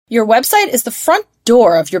Your website is the front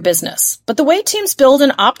door of your business, but the way teams build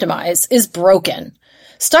and optimize is broken.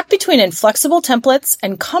 Stuck between inflexible templates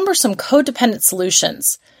and cumbersome code-dependent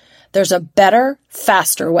solutions, there's a better,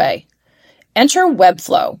 faster way. Enter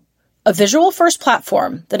Webflow, a visual-first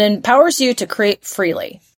platform that empowers you to create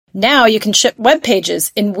freely. Now you can ship web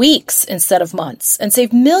pages in weeks instead of months and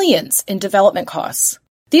save millions in development costs.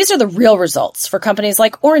 These are the real results for companies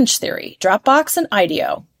like Orange Theory, Dropbox, and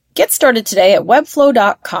IDEO. Get started today at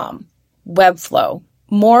webflow.com. Webflow,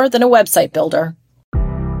 more than a website builder.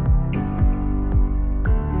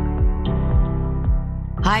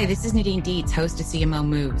 Hi, this is Nadine Dietz, host of CMO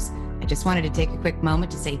Moves. I just wanted to take a quick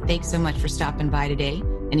moment to say thanks so much for stopping by today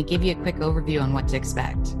and to give you a quick overview on what to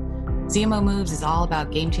expect. CMO Moves is all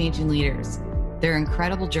about game-changing leaders, their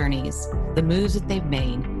incredible journeys, the moves that they've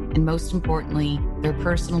made, and most importantly, their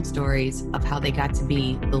personal stories of how they got to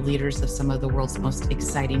be the leaders of some of the world's most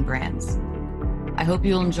exciting brands. I hope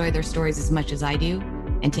you'll enjoy their stories as much as I do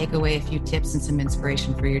and take away a few tips and some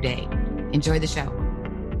inspiration for your day. Enjoy the show.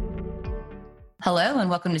 Hello and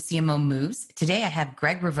welcome to CMO Moves. Today I have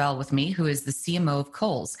Greg Revelle with me, who is the CMO of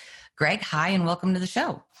Kohl's. Greg, hi and welcome to the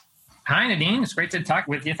show. Hi, Nadine. It's great to talk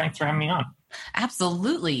with you. Thanks for having me on.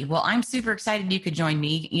 Absolutely. Well, I'm super excited you could join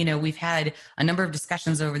me. You know, we've had a number of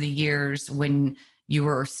discussions over the years when you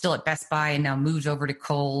were still at Best Buy and now moved over to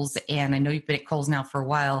Kohl's. And I know you've been at Kohl's now for a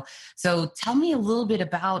while. So tell me a little bit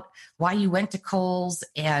about why you went to Kohl's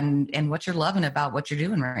and what you're loving about what you're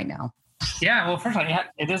doing right now. Yeah, well, first of all,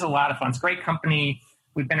 it is a lot of fun. It's a great company.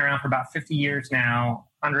 We've been around for about 50 years now,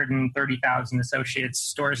 130,000 associates,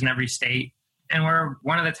 stores in every state. And we're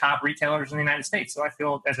one of the top retailers in the United States. So I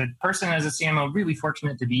feel as a person, as a CMO, really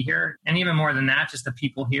fortunate to be here. And even more than that, just the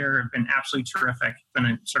people here have been absolutely terrific.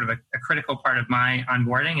 It's been a critical part of my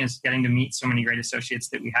onboarding is getting to meet so many great associates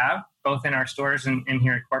that we have, both in our stores and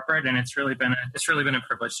here at corporate. And it's really been a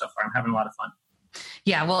privilege so far. I'm having a lot of fun.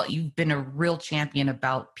 Yeah, well, you've been a real champion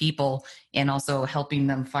about people and also helping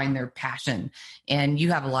them find their passion. And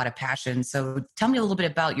you have a lot of passion. So tell me a little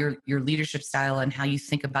bit about your leadership style and how you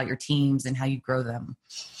think about your teams and how you grow them.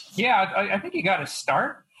 Yeah, I think you got to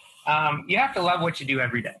start. You have to love what you do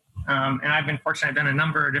every day. And I've been fortunate. I've done a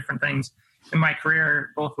number of different things in my career,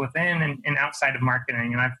 both within and outside of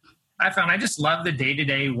marketing. And I found I just love the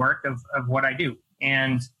day-to-day work of what I do.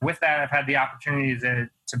 And with that, I've had the opportunity to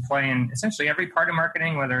play in essentially every part of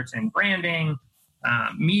marketing, whether it's in branding,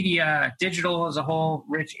 media, digital is a whole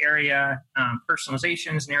rich area,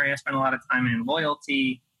 personalization is an area I spend a lot of time in,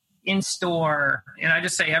 loyalty, in-store. And I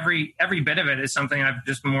just say every bit of it is something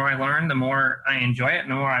the more I learn, the more I enjoy it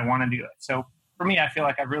and the more I want to do it. So for me, I feel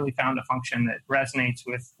like I've really found a function that resonates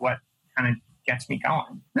with what kind of gets me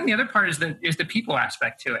going. Then the other part is the people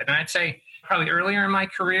aspect to it. And I'd say probably earlier in my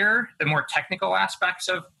career, the more technical aspects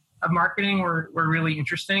of marketing were really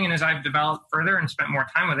interesting. And as I've developed further and spent more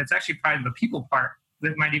time with it, it's actually probably the people part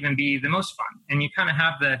that might even be the most fun. And you kind of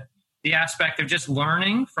have the aspect of just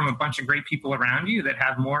learning from a bunch of great people around you that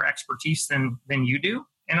have more expertise than you do.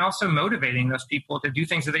 And also motivating those people to do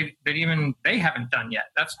things that even they haven't done yet.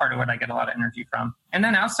 That's part of what I get a lot of energy from. And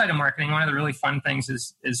then outside of marketing, one of the really fun things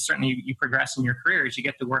is certainly you progress in your career is you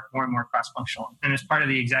get to work more and more cross-functional. And as part of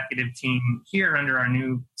the executive team here under our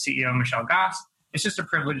new CEO, Michelle Goss, it's just a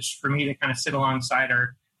privilege for me to kind of sit alongside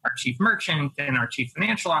our chief merchant and our chief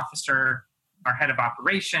financial officer, our head of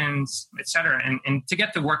operations, et cetera, and to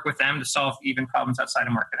get to work with them to solve even problems outside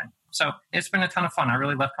of marketing. So it's been a ton of fun. I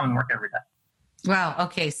really love coming to work every day. Wow.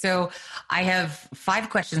 Okay. So I have 5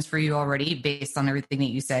 questions for you already based on everything that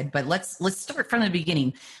you said, but let's start from the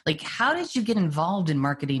beginning. Like, how did you get involved in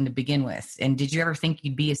marketing to begin with? And did you ever think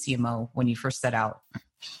you'd be a CMO when you first set out?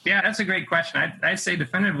 Yeah, that's a great question. I'd say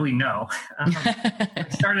definitively no. I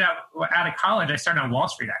started out of college. I started on Wall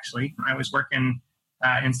Street, actually. I was working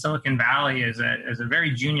in Silicon Valley as a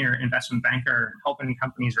very junior investment banker, helping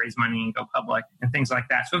companies raise money and go public and things like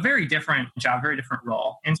that. So a very different job, very different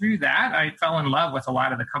role. And through that, I fell in love with a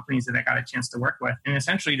lot of the companies that I got a chance to work with, and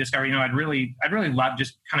essentially discovered, I'd really love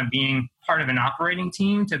just kind of being part of an operating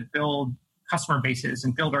team to build customer bases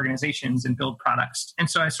and build organizations and build products. And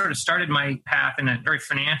so I sort of started my path in a very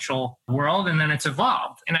financial world, and then it's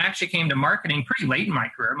evolved. And I actually came to marketing pretty late in my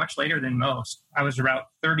career, much later than most. I was about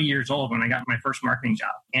 30 years old when I got my first marketing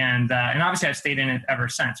job. And obviously I've stayed in it ever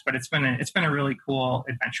since, but it's been a really cool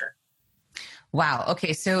adventure. Wow.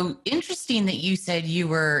 Okay. So interesting that you said you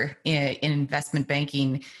were in investment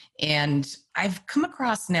banking, and I've come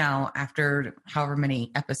across now, after however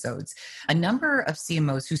many episodes, a number of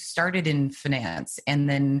CMOs who started in finance and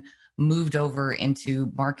then moved over into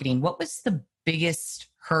marketing. What was the biggest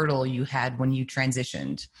hurdle you had when you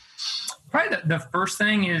transitioned? Probably the first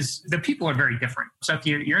thing is the people are very different. So if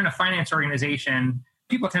you're in a finance organization,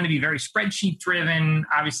 people tend to be very spreadsheet driven,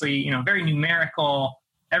 obviously, very numerical.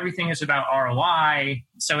 Everything is about ROI.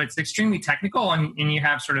 So it's extremely technical, and you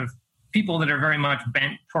have sort of people that are very much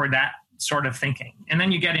bent toward that sort of thinking. And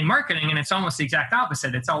then you get in marketing, and it's almost the exact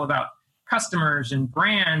opposite. It's all about customers and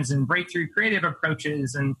brands and breakthrough creative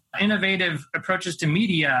approaches and innovative approaches to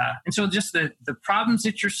media. And so just the problems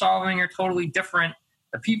that you're solving are totally different.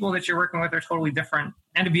 The people that you're working with are totally different.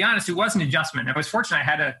 And to be honest, it was an adjustment. I was fortunate. I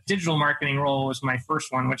had a digital marketing role was my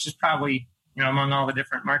first one, which is probably, among all the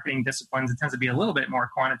different marketing disciplines, it tends to be a little bit more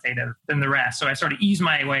quantitative than the rest. So I sort of eased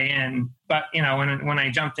my way in. But, when I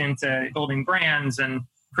jumped into building brands and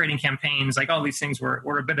creating campaigns, like all these things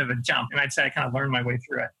were a bit of a jump. And I'd say I kind of learned my way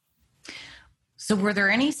through it. So were there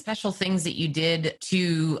any special things that you did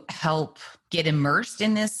to help get immersed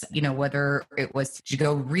in this? Whether it was, did you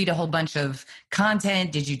go read a whole bunch of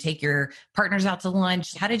content? Did you take your partners out to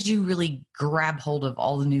lunch? How did you really grab hold of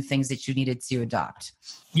all the new things that you needed to adopt?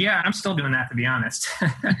 Yeah, I'm still doing that, to be honest.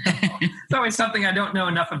 It's always something I don't know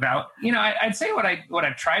enough about. I'd say what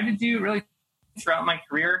I've tried to do really throughout my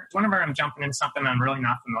career, whenever I'm jumping into something I'm really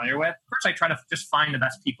not familiar with, first I try to just find the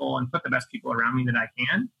best people and put the best people around me that I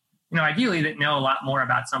can. Ideally that know a lot more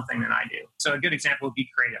about something than I do. So a good example would be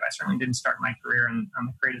creative. I certainly didn't start my career on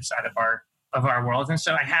the creative side of our world. And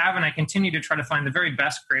so I continue to try to find the very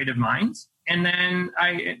best creative minds. And then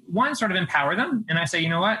I sort of empower them. And I say, you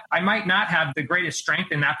know what, I might not have the greatest strength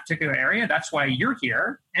in that particular area. That's why you're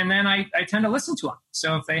here. And then I tend to listen to them.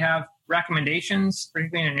 So if they have recommendations,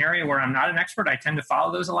 particularly in an area where I'm not an expert, I tend to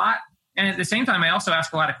follow those a lot. And at the same time, I also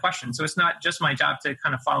ask a lot of questions. So it's not just my job to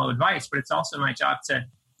kind of follow advice, but it's also my job to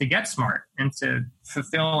get smart and to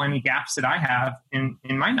fulfill any gaps that I have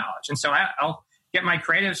in my knowledge. And so I'll get my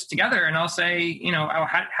creatives together and I'll say,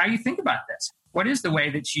 how do you think about this? What is the way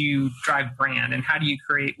that you drive brand and how do you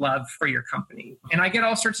create love for your company? And I get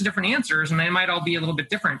all sorts of different answers and they might all be a little bit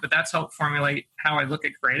different, but that's helped formulate how I look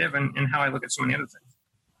at creative and how I look at so many other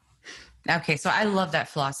things. Okay. So I love that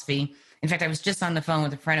philosophy. In fact, I was just on the phone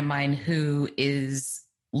with a friend of mine who is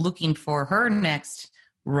looking for her next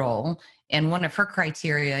role. And one of her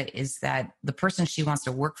criteria is that the person she wants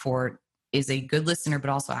to work for is a good listener, but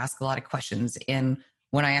also ask a lot of questions. And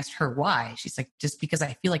when I asked her why, she's like, just because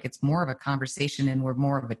I feel like it's more of a conversation and we're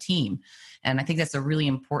more of a team. And I think that's a really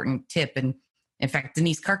important tip. And in fact,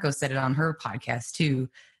 Denise Karko said it on her podcast too,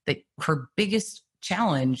 that her biggest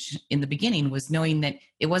challenge in the beginning was knowing that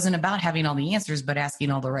it wasn't about having all the answers, but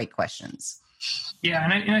asking all the right questions. Yeah,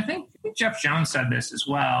 and I think Jeff Jones said this as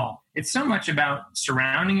well. It's so much about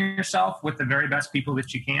surrounding yourself with the very best people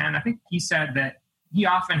that you can. I think he said that he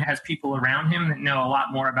often has people around him that know a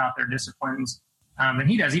lot more about their disciplines than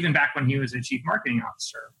he does, even back when he was a chief marketing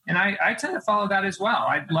officer. And I tend to follow that as well.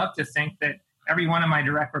 I'd love to think that every one of my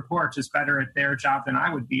direct reports is better at their job than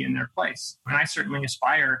I would be in their place. And I certainly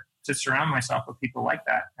aspire to surround myself with people like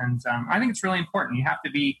that. And I think it's really important. You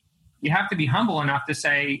have to be humble enough to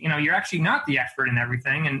say, you're actually not the expert in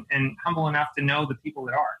everything and humble enough to know the people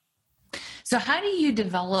that are. So how do you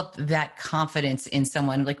develop that confidence in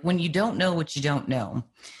someone? Like when you don't know what you don't know,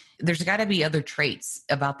 there's got to be other traits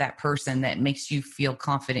about that person that makes you feel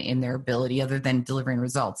confident in their ability other than delivering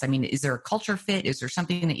results. I mean, is there a culture fit? Is there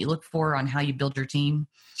something that you look for on how you build your team?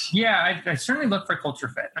 Yeah, I certainly look for culture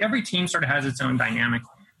fit. Every team sort of has its own dynamic.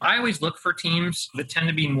 I always look for teams that tend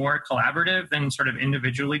to be more collaborative than sort of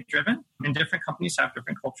individually driven. And different companies have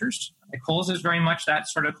different cultures. Kohl's is very much that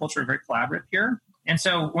sort of culture, very collaborative here. And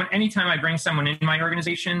so anytime I bring someone in my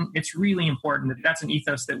organization, it's really important that that's an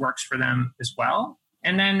ethos that works for them as well.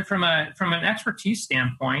 And then from an expertise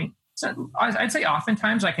standpoint, so I'd say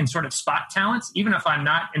oftentimes I can sort of spot talents. Even if I'm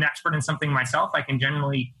not an expert in something myself, I can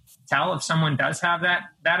generally tell if someone does have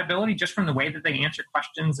that ability just from the way that they answer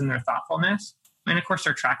questions and their thoughtfulness. And of course,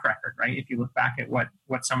 their track record, right? If you look back at what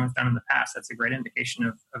someone's done in the past, that's a great indication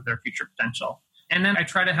of their future potential. And then I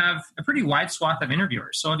try to have a pretty wide swath of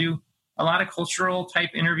interviewers. So I'll do a lot of cultural type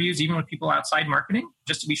interviews, even with people outside marketing,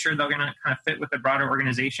 just to be sure they're going to kind of fit with the broader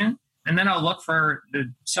organization. And then I'll look for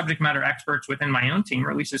the subject matter experts within my own team, or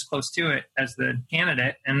at least as close to it as the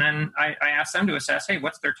candidate. And then I ask them to assess, hey,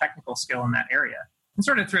 what's their technical skill in that area? And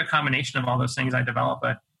sort of through a combination of all those things, I develop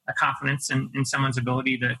a confidence in someone's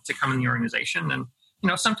ability to come in the organization. And,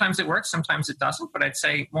 sometimes it works, sometimes it doesn't, but I'd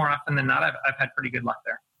say more often than not, I've had pretty good luck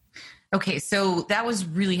there. Okay. So that was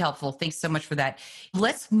really helpful. Thanks so much for that.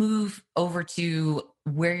 Let's move over to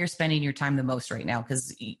where you're spending your time the most right now.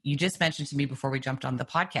 Because you just mentioned to me before we jumped on the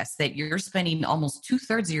podcast that you're spending almost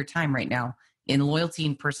 2/3 of your time right now in loyalty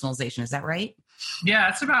and personalization. Is that right? Yeah,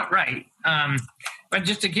 that's about right. But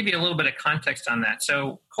just to give you a little bit of context on that.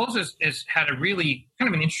 So Kohl's has had a really kind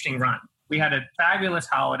of an interesting run. We had a fabulous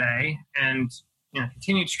holiday and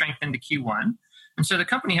continued strength into Q1. And so the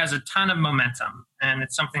company has a ton of momentum. And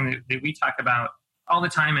it's something that we talk about all the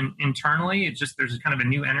time internally. It's just there's kind of a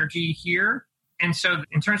new energy here. And so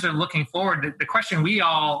in terms of looking forward, the question we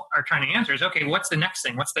all are trying to answer is, okay, what's the next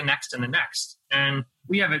thing? What's the next and the next? And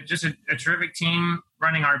we have just a terrific team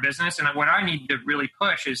running our business. And what I need to really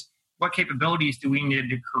push is what capabilities do we need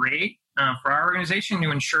to create for our organization to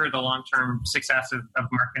ensure the long-term success of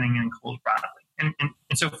marketing and Kohl's broadly.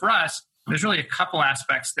 And so for us, there's really a couple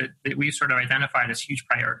aspects that we've sort of identified as huge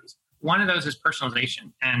priorities. One of those is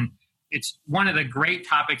personalization. And it's one of the great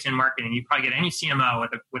topics in marketing. You probably get any CMO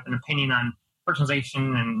with an opinion on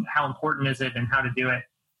personalization and how important is it and how to do it.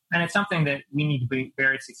 And it's something that we need to be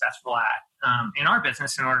very successful at in our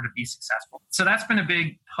business in order to be successful. So that's been a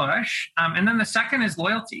big push. And then the second is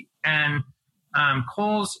loyalty. And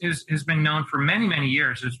Kohl's has been known for many, many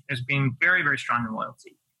years as being very, very strong in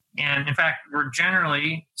loyalty. And in fact, we're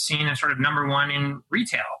generally seen as sort of number one in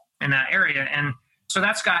retail in that area. And so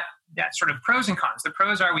that's got that sort of pros and cons. The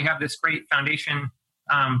pros are we have this great foundation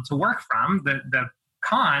to work from. The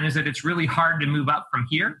con is that it's really hard to move up from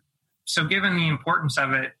here. So given the importance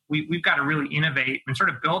of it, we've got to really innovate and sort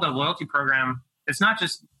of build a loyalty program that's not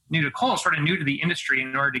just new to Kohl's, sort of new to the industry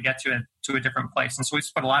in order to get to a different place. And so we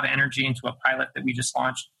put a lot of energy into a pilot that we just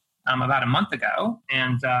launched about a month ago.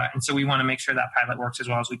 And so we want to make sure that pilot works as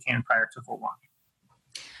well as we can prior to full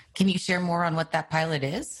launch. Can you share more on what that pilot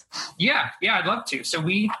is? Yeah, I'd love to. So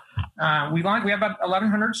we launched. We have about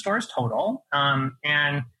 1,100 stores total,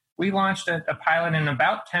 and we launched a pilot in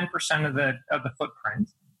about 10% of the footprint.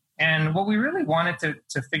 And what we really wanted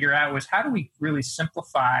to figure out was how do we really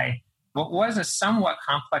simplify what was a somewhat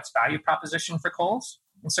complex value proposition for Kohl's.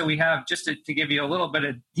 And so we have, just to give you a little bit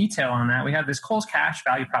of detail on that, we have this Kohl's Cash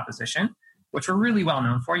value proposition, which we're really well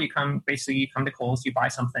known for. You come to Kohl's, you buy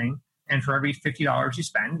something, and for every $50 you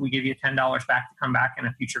spend, we give you $10 back to come back in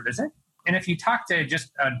a future visit. And if you talk to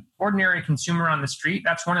just an ordinary consumer on the street,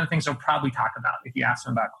 that's one of the things they'll probably talk about if you ask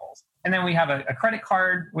them about Kohl's. And then we have a credit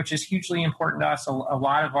card, which is hugely important to us. A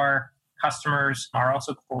lot of our customers are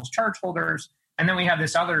also Kohl's charge holders. And then we have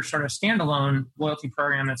this other sort of standalone loyalty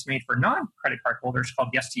program that's made for non-credit card holders called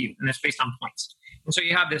Yes to You, and it's based on points. And so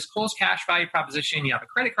you have this Kohl's Cash value proposition, you have a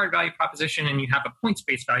credit card value proposition, and you have a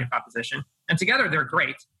points-based value proposition. And together they're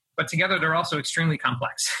great, but together they're also extremely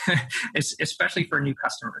complex, especially for new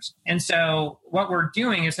customers. And so what we're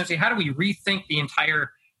doing is essentially how do we rethink the entire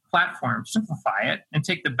platform, simplify it, and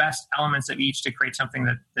take the best elements of each to create something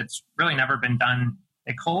that's really never been done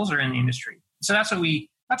at Kohl's or in the industry. So that's what we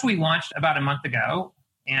launched about a month ago.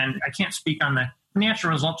 And I can't speak on the financial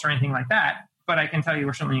results or anything like that, but I can tell you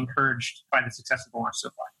we're certainly encouraged by the success of the launch so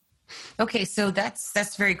far. Okay, so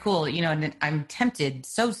that's very cool. And I'm tempted,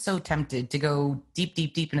 so tempted to go deep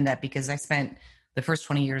into that because I spent the first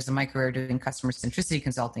 20 years of my career doing customer centricity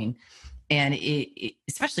consulting. And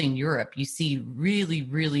especially in Europe, you see really,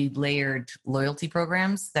 really layered loyalty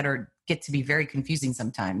programs that get to be very confusing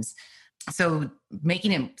sometimes. So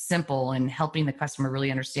making it simple and helping the customer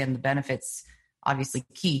really understand the benefits, obviously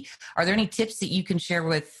key. Are there any tips that you can share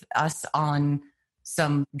with us on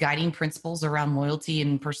some guiding principles around loyalty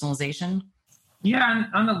and personalization? Yeah,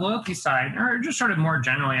 on the loyalty side, or just sort of more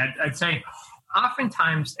generally, I'd say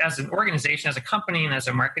oftentimes as an organization, as a company, and as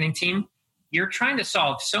a marketing team, you're trying to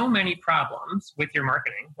solve so many problems with your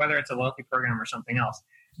marketing, whether it's a loyalty program or something else,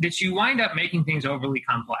 that you wind up making things overly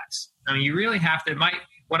complex. I mean, you really have to,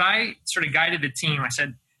 what I sort of guided the team, I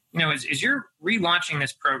said, as you're relaunching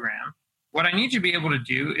this program, what I need you to be able to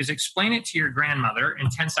do is explain it to your grandmother in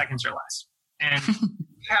 10 seconds or less. And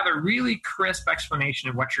have a really crisp explanation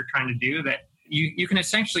of what you're trying to do that you can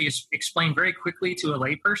essentially explain very quickly to a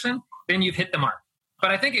layperson, then you've hit the mark.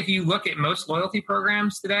 But I think if you look at most loyalty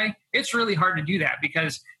programs today, it's really hard to do that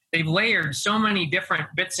because they've layered so many different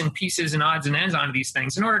bits and pieces and odds and ends onto these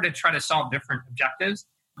things in order to try to solve different objectives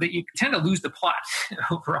that you tend to lose the plot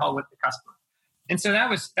overall with the customer. And so that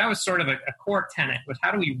was sort of a core tenet was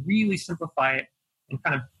how do we really simplify it and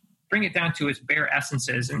kind of bring it down to its bare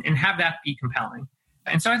essences and have that be compelling.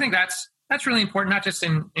 And so I think that's really important, not just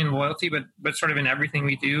in loyalty, but sort of in everything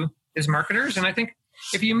we do as marketers. And I think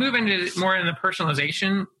if you move into more in the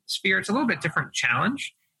personalization sphere, it's a little bit different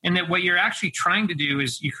challenge in that what you're actually trying to do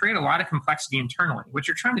is you create a lot of complexity internally. What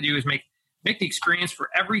you're trying to do is make the experience for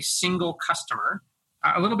every single customer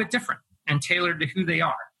a little bit different and tailored to who they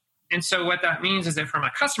are. And so what that means is that from a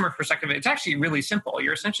customer perspective, it's actually really simple.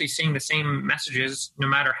 You're essentially seeing the same messages no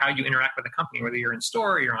matter how you interact with a company, whether you're in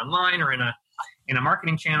store or you're online or in a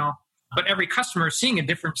marketing channel. but every customer is seeing a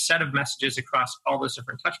different set of messages across all those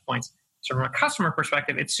different touch points. So from a customer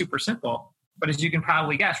perspective, it's super simple. But as you can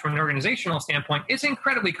probably guess, from an organizational standpoint, it's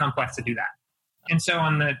incredibly complex to do that. And so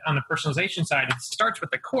on the personalization side, it starts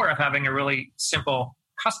with the core of having a really simple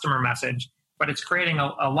customer message, but it's creating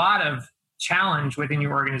a lot of challenge within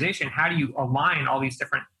your organization. How do you align all these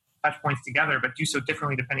different touch points together, but do so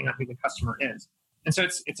differently depending on who the customer is? And so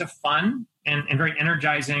it's a fun and very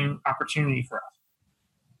energizing opportunity for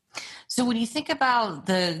us. So when you think about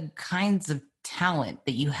the kinds of talent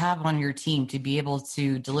that you have on your team to be able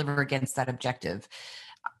to deliver against that objective,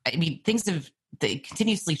 I mean, they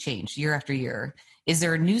continuously change year after year. Is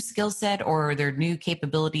there a new skill set, or are there new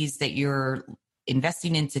capabilities that you're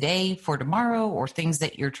investing in today for tomorrow, or things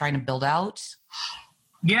that you're trying to build out?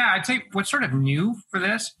 Yeah, I'd say what's sort of new for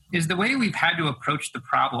this is the way we've had to approach the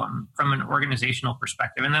problem from an organizational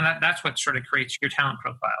perspective. And then that's what sort of creates your talent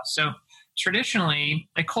profile. So traditionally,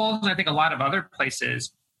 at Kohl's, and I think a lot of other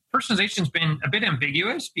places, personalization's been a bit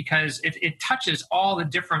ambiguous because it touches all the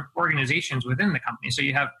different organizations within the company. So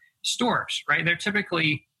you have stores, right? They're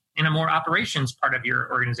typically in a more operations part of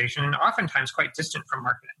your organization and oftentimes quite distant from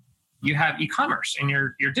marketing. You have e-commerce and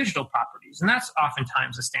your digital properties, and that's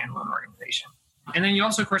oftentimes a standalone organization. And then you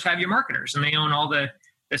also, of course, have your marketers, and they own all the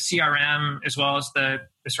CRM as well as the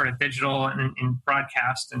sort of digital and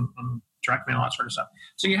broadcast and direct mail, all that sort of stuff.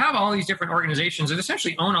 So you have all these different organizations that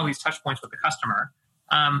essentially own all these touch points with the customer.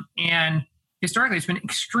 And historically, it's been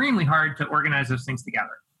extremely hard to organize those things together.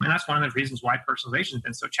 And that's one of the reasons why personalization has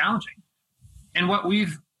been so challenging. And what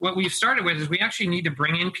we've started with is we actually need to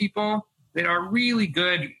bring in people that are really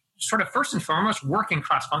good, sort of first and foremost, working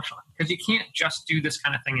cross-functionally, because you can't just do this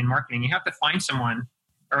kind of thing in marketing. You have to find someone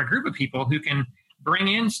or a group of people who can bring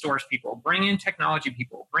in stores people, bring in technology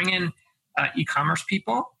people, bring in e-commerce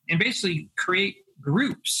people, and basically create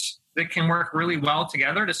groups that can work really well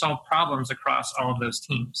together to solve problems across all of those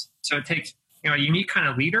teams. So it takes a unique kind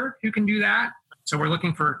of leader who can do that. So we're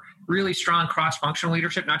looking for really strong cross-functional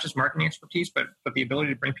leadership, not just marketing expertise, but the ability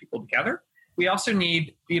to bring people together. We also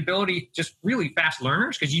need the ability, just really fast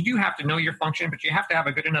learners, because you do have to know your function, but you have to have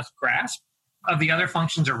a good enough grasp of the other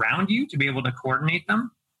functions around you to be able to coordinate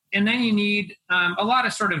them. And then you need a lot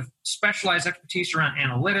of sort of specialized expertise around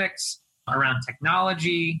analytics, around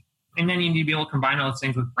technology, and then you need to be able to combine all those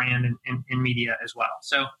things with brand and media as well.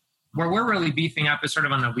 So where we're really beefing up is sort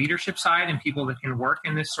of on the leadership side and people that can work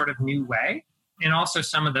in this sort of new way, and also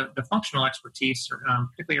some of the functional expertise,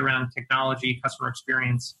 particularly around technology, customer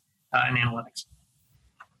experience, and analytics.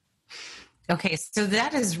 Okay, so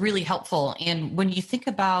that is really helpful. And when you think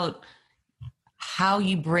about how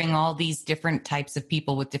you bring all these different types of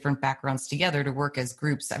people with different backgrounds together to work as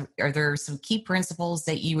groups, are there some key principles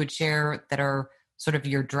that you would share that are sort of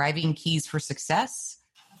your driving keys for success?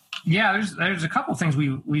 Yeah, there's a couple things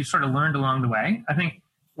we've sort of learned along the way. I think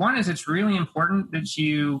one is it's really important that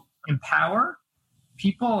you empower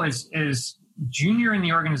people as junior in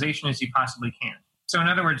the organization as you possibly can. So in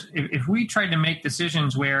other words, if we tried to make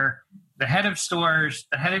decisions where the head of stores,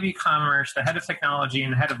 the head of e-commerce, the head of technology,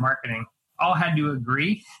 and the head of marketing all had to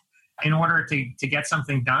agree in order to get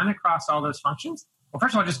something done across all those functions, well,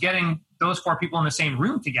 first of all, just getting those four people in the same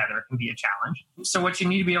room together can be a challenge. So what you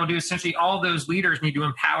need to be able to do is essentially all those leaders need to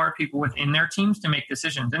empower people within their teams to make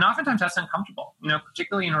decisions. And oftentimes that's uncomfortable,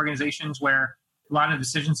 particularly in organizations where a lot of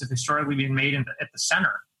decisions have historically been made at the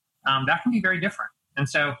center. That can be very different. And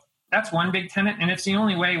so that's one big tenet, and it's the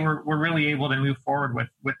only way we're really able to move forward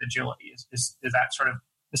with agility is that sort of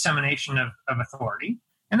dissemination of authority.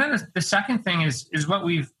 And then the second thing is what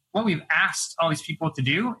we've asked all these people to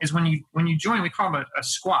do is when you join, we call it a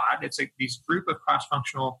squad. It's these group of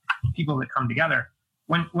cross-functional people that come together.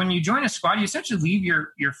 When you join a squad, you essentially leave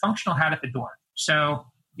your functional hat at the door. So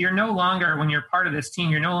you're no longer, when you're part of this team,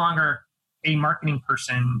 you're no longer a marketing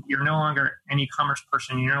person, you're no longer an e-commerce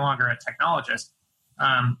person, you're no longer a technologist.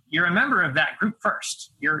 You're a member of that group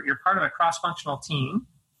first. You're part of a cross-functional team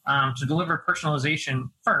to deliver personalization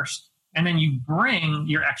first, and then you bring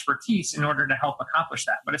your expertise in order to help accomplish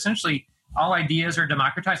that. But essentially, all ideas are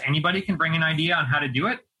democratized. Anybody can bring an idea on how to do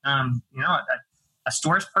it. A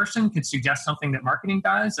stores person could suggest something that marketing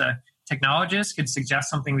does. A technologist could suggest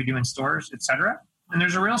something we do in stores, et cetera. And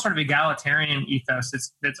there's a real sort of egalitarian ethos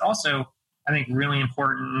that's also, I think, really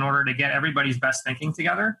important in order to get everybody's best thinking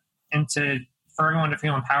together and for everyone to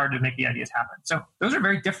feel empowered to make the ideas happen. So those are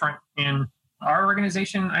very different in our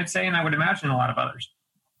organization, I'd say, and I would imagine a lot of others.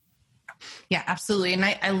 Yeah, absolutely. And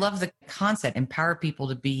I love the concept, empower people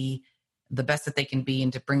to be the best that they can be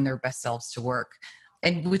and to bring their best selves to work.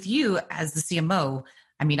 And with you as the CMO,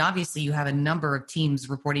 I mean, obviously you have a number of teams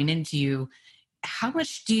reporting into you. how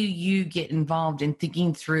much do you get involved in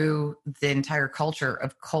thinking through the entire culture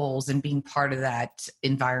of Kohl's and being part of that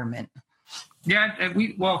environment? Yeah,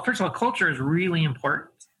 well, first of all, culture is really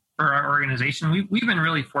important for our organization. We've been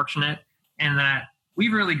really fortunate in that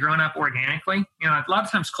we've really grown up organically. A lot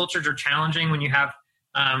of times cultures are challenging when you have,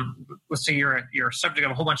 let's say you're a subject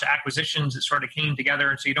of a whole bunch of acquisitions that sort of came together,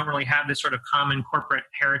 and so you don't really have this sort of common corporate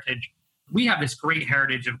heritage. We have this great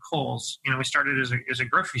heritage of Kohl's. We started as a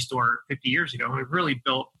grocery store 50 years ago, and we've really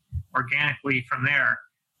built organically from there.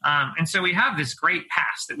 And so we have this great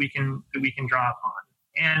past that we can draw upon.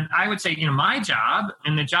 And I would say, my job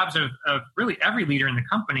and the jobs of really every leader in the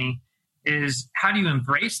company is how do you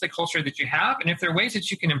embrace the culture that you have, and if there are ways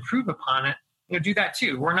that you can improve upon it, do that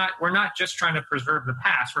too. We're not just trying to preserve the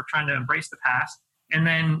past. We're trying to embrace the past and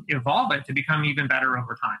then evolve it to become even better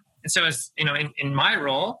over time. And so, as in my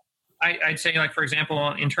role, I'd say, like, for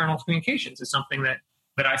example, internal communications is something that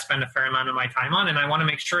I spend a fair amount of my time on, and I want to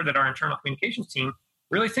make sure that our internal communications team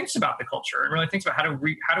really thinks about the culture and really thinks about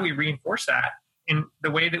how do we reinforce that in the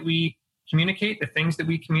way that we communicate, the things that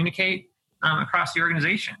we communicate across the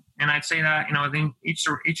organization. And I'd say that I think each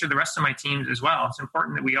of the rest of my teams as well. It's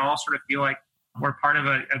important that we all sort of feel like we're part of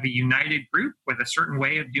a united group with a certain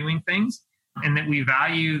way of doing things, and that we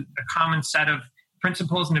value a common set of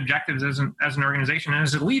principles and objectives as an organization. And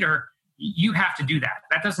as a leader, you have to do that.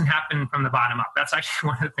 That doesn't happen from the bottom up. That's actually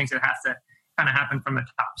one of the things that has to kind of happen from the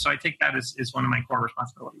top. So I take that as one of my core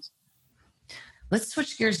responsibilities. Let's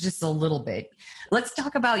switch gears just a little bit. Let's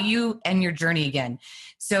talk about you and your journey again.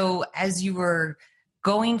 So as you were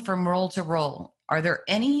going from role to role, are there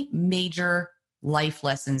any major life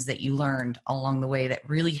lessons that you learned along the way that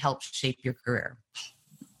really helped shape your career?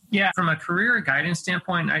 Yeah, from a career guidance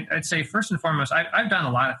standpoint, I'd say first and foremost, I've done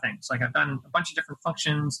a lot of things. Like, I've done a bunch of different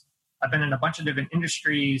functions. I've been in a bunch of different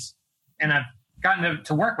industries, and I've gotten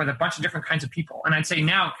to work with a bunch of different kinds of people. And I'd say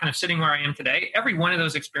now, kind of sitting where I am today, every one of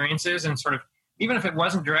those experiences, and sort of, even if it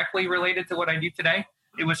wasn't directly related to what I do today,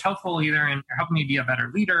 it was helpful either in helping me be a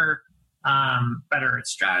better leader, better at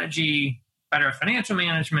strategy, better at financial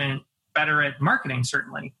management, better at marketing,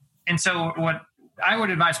 certainly. And so what I would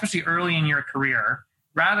advise, especially early in your career,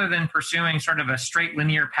 rather than pursuing sort of a straight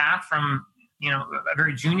linear path from a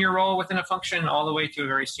very junior role within a function all the way to a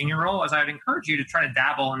very senior role, as I would encourage you to try to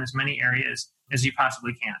dabble in as many areas as you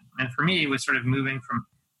possibly can. And for me, it was sort of moving from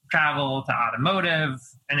travel to automotive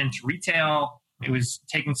and into retail. It was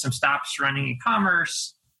taking some stops running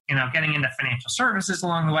e-commerce, getting into financial services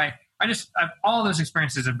along the way. All those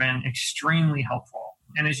experiences have been extremely helpful.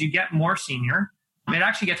 And as you get more senior, it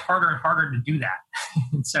actually gets harder and harder to do that.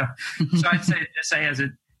 And so I'd say as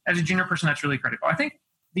a junior person, that's really critical. I think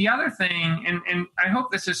the other thing, and I hope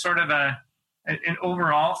this is sort of an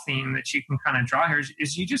overall theme that you can kind of draw here,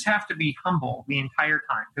 is you just have to be humble the entire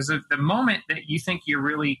time. Because the moment that you think you're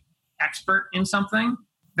really expert in something,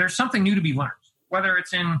 there's something new to be learned. Whether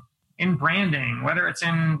it's in branding, whether it's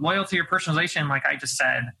in loyalty or personalization, like I just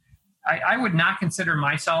said, I would not consider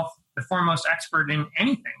myself the foremost expert in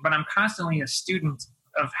anything, but I'm constantly a student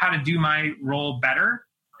of how to do my role better.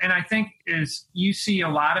 And I think is you see a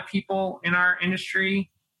lot of people in our industry,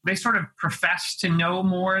 they sort of profess to know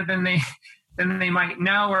more than they might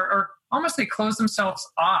know, or almost they close themselves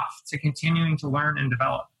off to continuing to learn and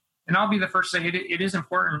develop. And I'll be the first to say it is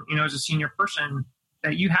important, as a senior person,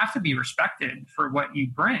 that you have to be respected for what you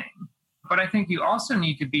bring. But I think you also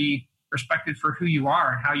need to be respected for who you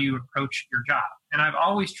are and how you approach your job. And I've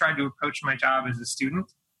always tried to approach my job as a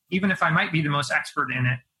student, even if I might be the most expert in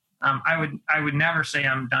it. I would never say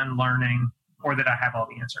I'm done learning or that I have all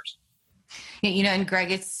the answers. And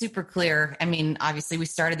Greg, it's super clear. I mean, obviously we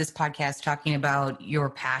started this podcast talking about your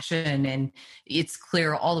passion, and it's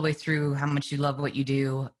clear all the way through how much you love what you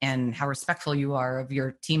do and how respectful you are of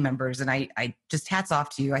your team members. And I just hats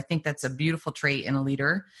off to you. I think that's a beautiful trait in a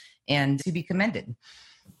leader and to be commended.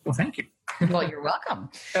 Well, thank you. Well, you're welcome.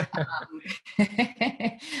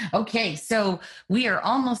 Okay, so we are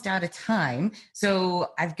almost out of time.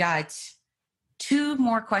 So I've got 2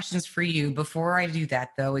 more questions for you. Before I do that,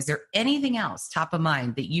 though, is there anything else top of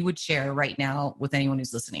mind that you would share right now with anyone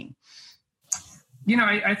who's listening?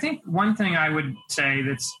 I think one thing I would say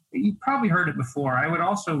you've probably heard it before. I would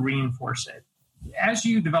also reinforce it. As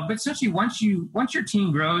you develop, essentially once your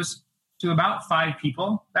team grows to about 5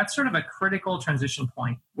 people, that's sort of a critical transition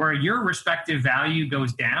point where your respective value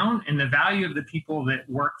goes down and the value of the people that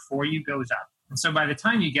work for you goes up. And so by the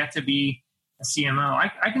time you get to be a CMO,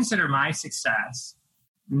 I consider my success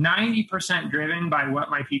 90% driven by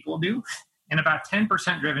what my people do and about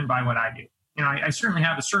 10% driven by what I do. I certainly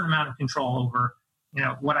have a certain amount of control over,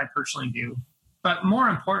 what I personally do. But more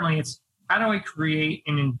importantly, it's how do I create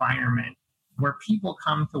an environment where people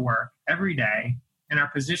come to work every day and are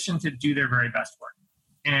positioned to do their very best work.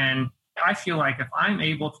 And I feel like if I'm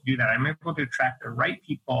able to do that, I'm able to attract the right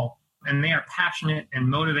people and they are passionate and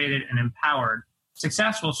motivated and empowered,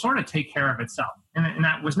 success will sort of take care of itself. And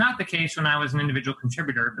that was not the case when I was an individual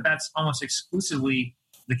contributor, but that's almost exclusively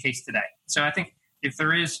the case today. So I think if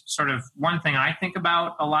there is sort of one thing I think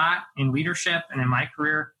about a lot in leadership and in my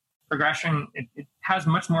career progression, it has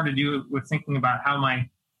much more to do with thinking about how my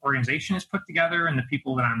organization is put together and the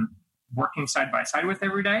people that I'm working side by side with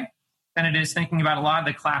every day than it is thinking about a lot of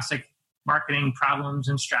the classic marketing problems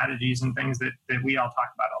and strategies and things that we all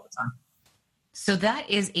talk about all the time. So that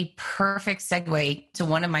is a perfect segue to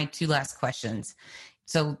one of my two last questions.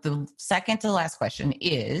 So the second to last question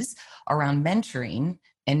is around mentoring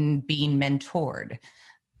and being mentored.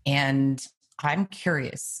 And I'm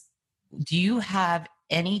curious, do you have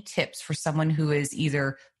any tips for someone who is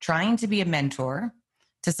either trying to be a mentor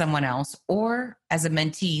to someone else or as a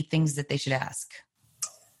mentee, things that they should ask?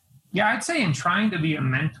 Yeah, I'd say in trying to be a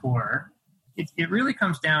mentor, it really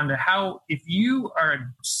comes down to how, if you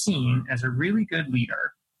are seen as a really good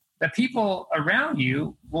leader, that people around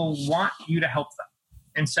you will want you to help them.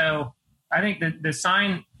 And so I think that the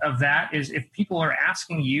sign of that is if people are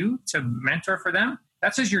asking you to mentor for them,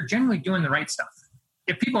 that says you're generally doing the right stuff.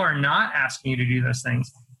 If people are not asking you to do those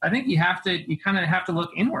things, I think you kind of have to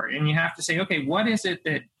look inward and you have to say, okay, what is it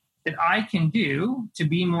that I can do to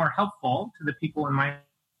be more helpful to the people in my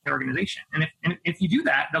organization? And if you do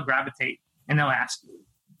that, they'll gravitate and they'll ask you.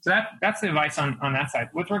 So that's the advice on that side.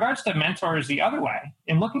 With regards to mentors the other way,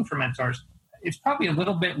 in looking for mentors, it's probably a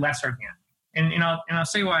little bit less organic. And I'll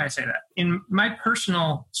say why I say that. In my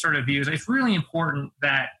personal sort of views, it's really important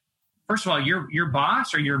that, first of all, your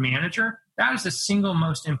boss or your manager, that is the single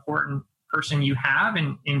most important person you have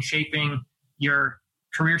in shaping your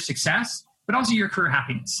career success, but also your career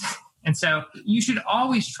happiness. And so you should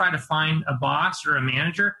always try to find a boss or a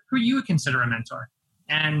manager who you would consider a mentor.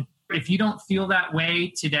 And if you don't feel that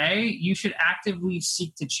way today, you should actively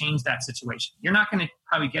seek to change that situation. You're not going to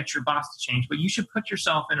probably get your boss to change, but you should put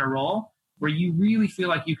yourself in a role where you really feel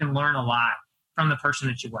like you can learn a lot from the person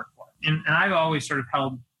that you work for. And I've always sort of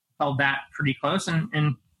held that pretty close.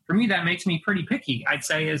 And for me, that makes me pretty picky, I'd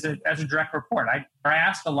say, as a direct report. I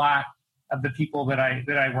ask a lot of the people that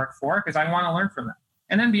I work for because I want to learn from them.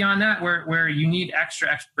 And then beyond that, where you need extra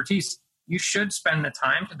expertise, you should spend the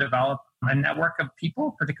time to develop a network of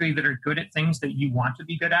people, particularly that are good at things that you want to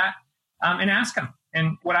be good at, and ask them.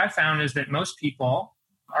 And what I've found is that most people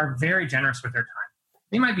are very generous with their time.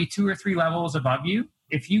 They might be 2 or 3 levels above you.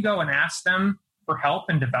 If you go and ask them for help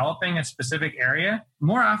in developing a specific area,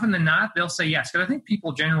 more often than not, they'll say yes. Because I think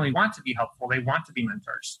people generally want to be helpful. They want to be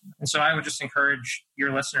mentors. And so I would just encourage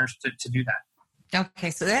your listeners to do that.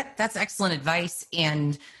 Okay, so that's excellent advice.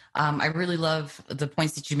 And I really love the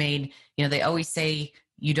points that you made. You know, they always say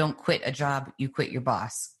you don't quit a job, you quit your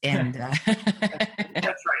boss. And that's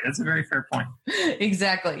right. That's a very fair point.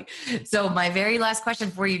 Exactly. So my very last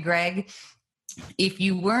question for you, Greg, if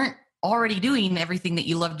you weren't already doing everything that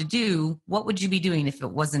you love to do, what would you be doing if it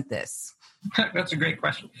wasn't this? That's a great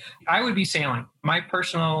question. I would be sailing. My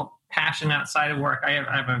personal passion outside of work, I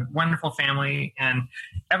have a wonderful family, and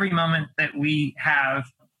every moment that we have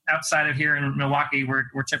outside of here in Milwaukee,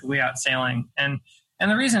 we're typically out sailing. And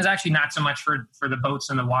the reason is actually not so much for the boats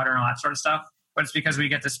and the water and all that sort of stuff, but it's because we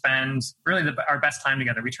get to spend really our best time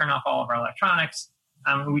together. We turn off all of our electronics.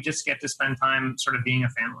 We just get to spend time sort of being a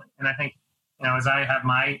family. And I think, as I have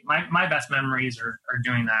my best memories are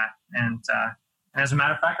doing that. And as a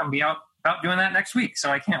matter of fact, I'm be out doing that next week.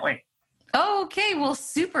 So I can't wait. Okay, well,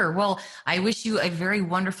 super. Well, I wish you a very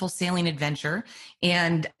wonderful sailing adventure.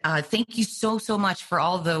 And thank you so much for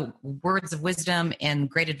all the words of wisdom and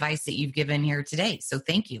great advice that you've given here today. So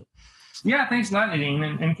thank you. Yeah, thanks a lot, Nadine.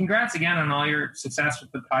 And congrats again on all your success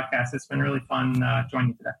with the podcast. It's been really fun joining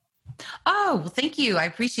you today. Oh, well, thank you. I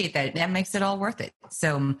appreciate that. That makes it all worth it.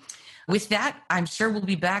 So with that, I'm sure we'll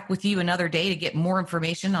be back with you another day to get more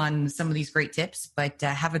information on some of these great tips, but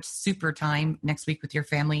have a super time next week with your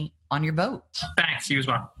family on your boat. Thanks. You as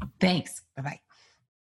well. Thanks. Bye-bye.